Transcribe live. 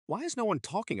Why is no one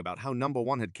talking about how number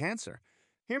one had cancer?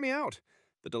 Hear me out.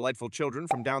 The delightful children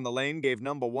from down the lane gave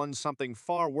number one something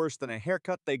far worse than a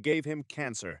haircut. They gave him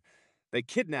cancer. They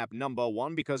kidnapped number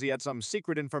one because he had some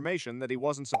secret information that he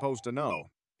wasn't supposed to know.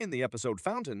 In the episode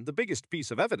Fountain, the biggest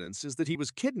piece of evidence is that he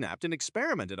was kidnapped and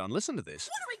experimented on. Listen to this.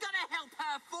 What are we gonna help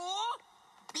her for?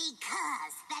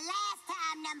 Because the last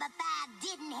time number 5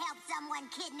 didn't help someone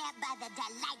kidnapped by the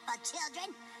delightful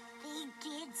children, he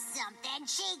did something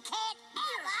she can't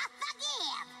ever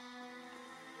forgive.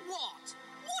 What?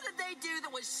 What did they do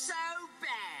that was so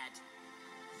bad?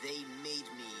 They made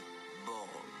me bald.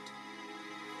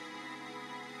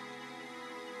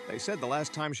 They said the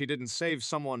last time she didn't save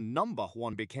someone, number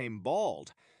one became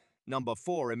bald. Number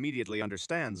four immediately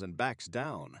understands and backs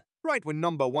down. Right when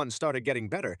number one started getting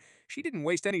better, she didn't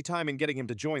waste any time in getting him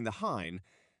to join the Hine.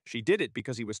 She did it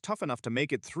because he was tough enough to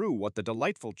make it through what the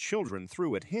delightful children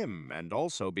threw at him, and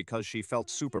also because she felt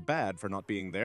super bad for not being there.